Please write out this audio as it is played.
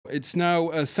It's now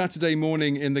a Saturday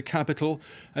morning in the capital,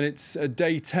 and it's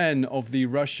day 10 of the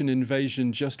Russian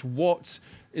invasion. Just what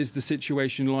is the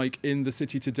situation like in the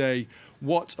city today?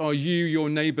 What are you, your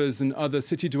neighbours and other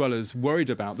city dwellers worried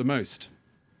about the most?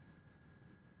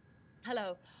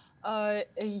 Hello.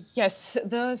 Yes,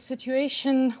 the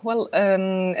situation, well,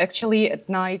 actually at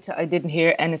night I didn't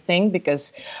hear anything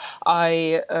because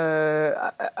I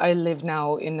live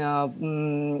now in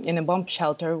a bomb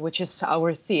shelter, which is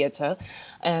our theater,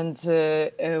 and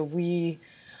the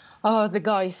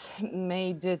guys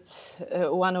made it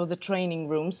one of the training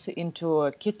rooms into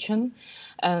a kitchen,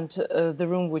 and the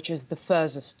room which is the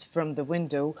furthest from the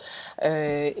window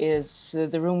is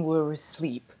the room where we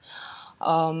sleep.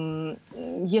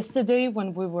 Yesterday,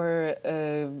 when we were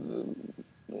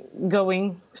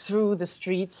going through the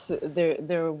streets,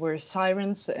 there were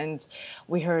sirens and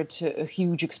we heard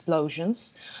huge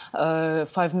explosions.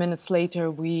 5 minutes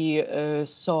later, we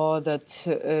saw that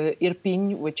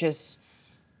Irpin, which is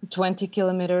 20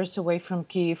 kilometers away from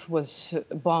Kyiv, was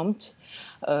bombed.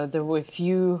 There were a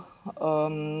few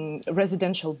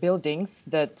residential buildings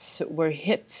that were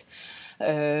hit.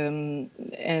 And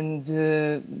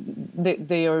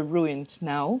they are ruined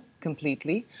now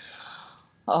completely.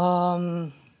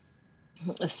 But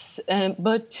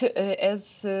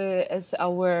as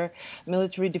our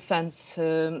military defense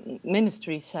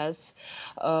ministry says,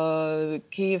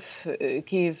 Kyiv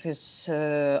is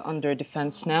under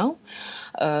defense now,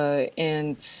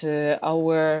 and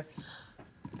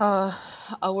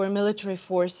our military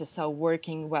forces are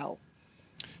working well.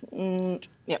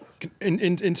 Yeah.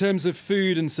 In terms of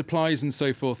food and supplies and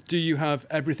so forth, do you have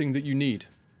everything that you need?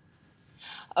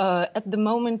 At the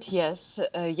moment, yes.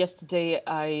 Yesterday,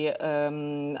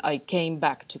 I came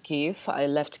back to Kyiv. I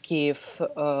left Kyiv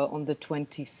on the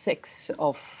 26th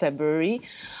of February,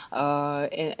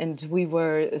 and we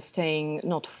were staying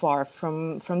not far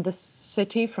from the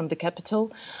city, from the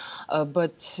capital.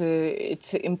 But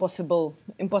it's impossible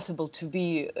to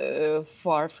be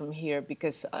far from here,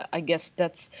 because I guess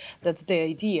that's the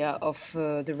idea of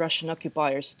the Russian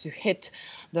occupiers, to hit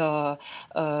the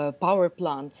power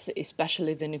plants,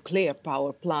 especially the nuclear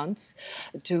power plants,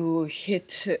 to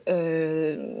hit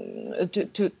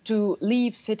to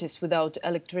leave cities without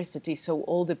electricity, so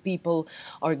all the people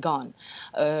are gone.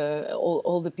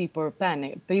 All the people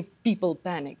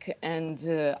panic, and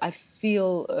I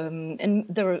feel, and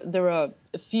there are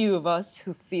a few of us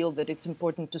who feel that it's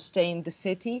important to stay in the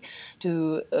city,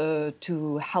 to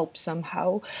help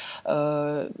somehow,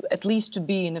 at least to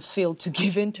be in a field to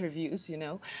give interviews, you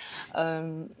know,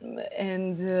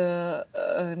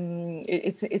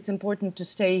 it's important to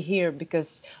stay here,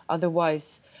 because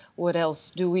otherwise, what else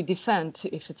do we defend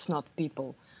if it's not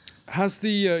people? Has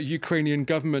the Ukrainian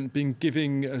government been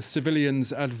giving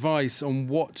civilians advice on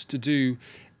what to do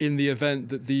in the event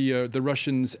that the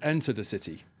Russians enter the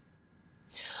city?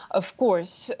 Of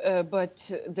course,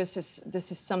 but this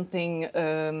is something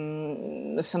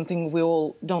something we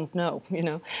all don't know. You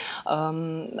know,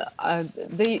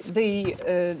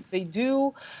 they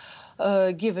do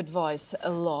give advice a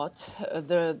lot.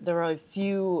 There are a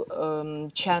few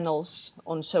channels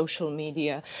on social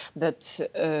media that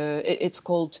it's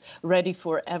called Ready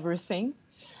for Everything.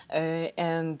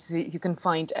 And you can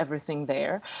find everything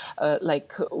there,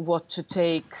 like what to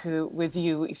take with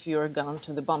you if you're gone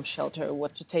to the bomb shelter,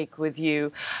 what to take with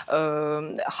you,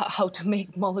 how to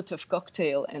make Molotov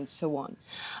cocktail, and so on.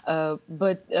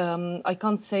 But I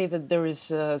can't say that there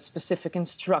is a specific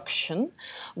instruction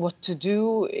what to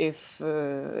do if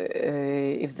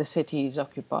the city is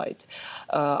occupied.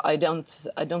 I don't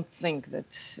think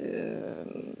that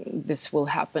this will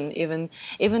happen. Even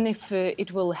if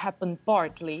it will happen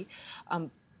partly,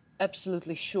 I'm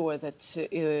absolutely sure that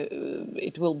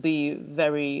it will be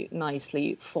very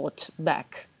nicely fought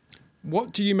back.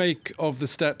 What do you make of the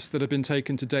steps that have been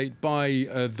taken to date by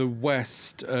the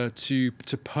West to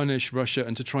punish Russia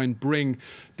and to try and bring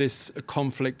this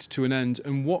conflict to an end?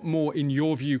 And what more, in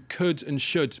your view, could and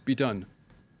should be done?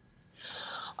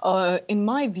 In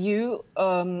my view,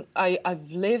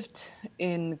 I've lived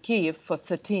in Kyiv for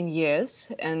 13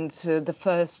 years, and the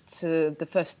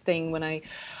first thing when I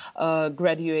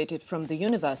graduated from the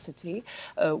university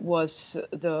was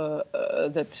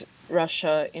that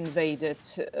Russia invaded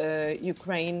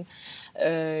Ukraine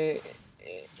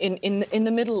in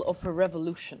the middle of a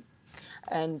revolution.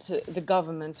 And the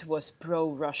government was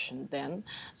pro-Russian then,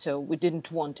 so we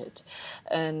didn't want it.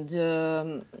 And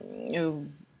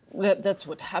that's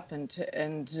what happened.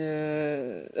 And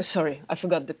sorry, I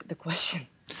forgot the question.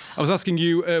 I was asking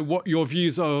you what your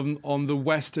views on the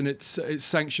West and its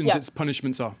sanctions, its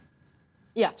punishments are.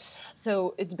 Yeah,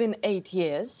 so it's been 8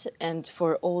 years, and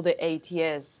for all the 8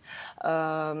 years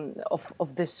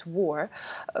of this war,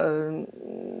 um,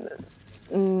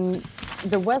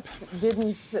 the West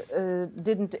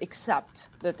didn't accept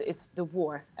that it's the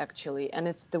war actually, and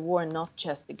it's the war not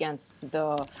just against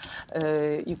the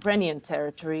Ukrainian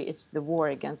territory; it's the war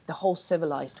against the whole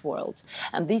civilized world.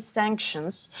 And these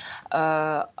sanctions,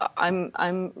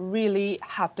 I'm really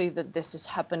happy that this is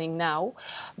happening now,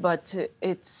 but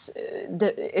it's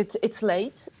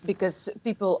late because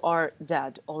people are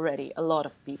dead already, a lot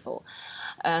of people,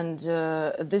 and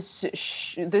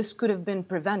this could have been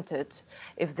prevented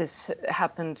if this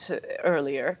happened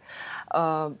earlier.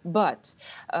 But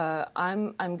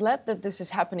I'm glad that this is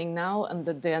happening now, and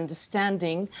that the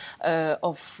understanding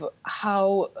of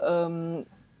how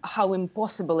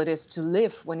impossible it is to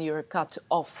live when you're cut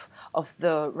off of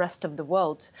the rest of the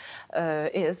world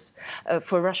is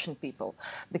for Russian people,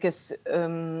 because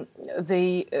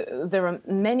there are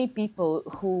many people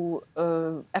who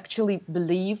actually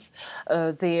believe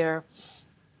their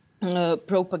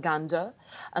propaganda,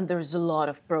 and there's a lot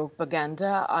of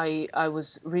propaganda. I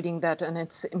was reading that, and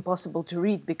it's impossible to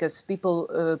read because people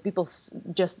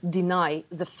just deny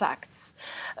the facts,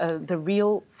 the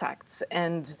real facts.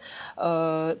 And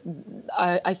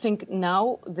I think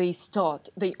now they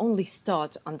only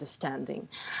start understanding,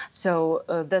 so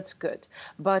that's good.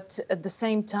 But at the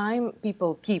same time,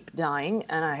 people keep dying,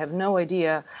 and I have no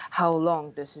idea how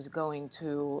long this is going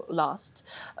to last,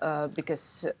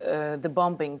 because the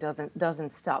bombing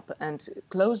doesn't stop, and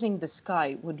closing the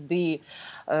sky would be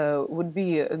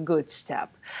a good step.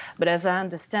 But as I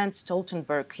understand,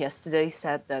 Stoltenberg yesterday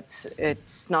said that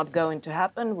it's not going to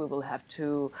happen. We will have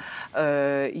to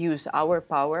use our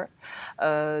power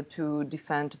to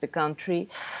defend the country,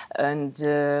 and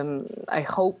I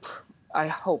hope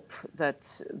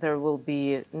that there will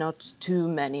be not too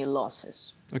many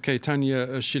losses. Okay,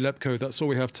 Tanya Shelepko, that's all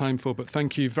we have time for, but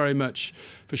thank you very much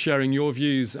for sharing your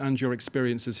views and your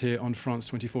experiences here on France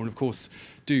 24. And of course,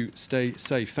 do stay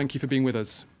safe. Thank you for being with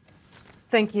us.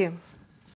 Thank you.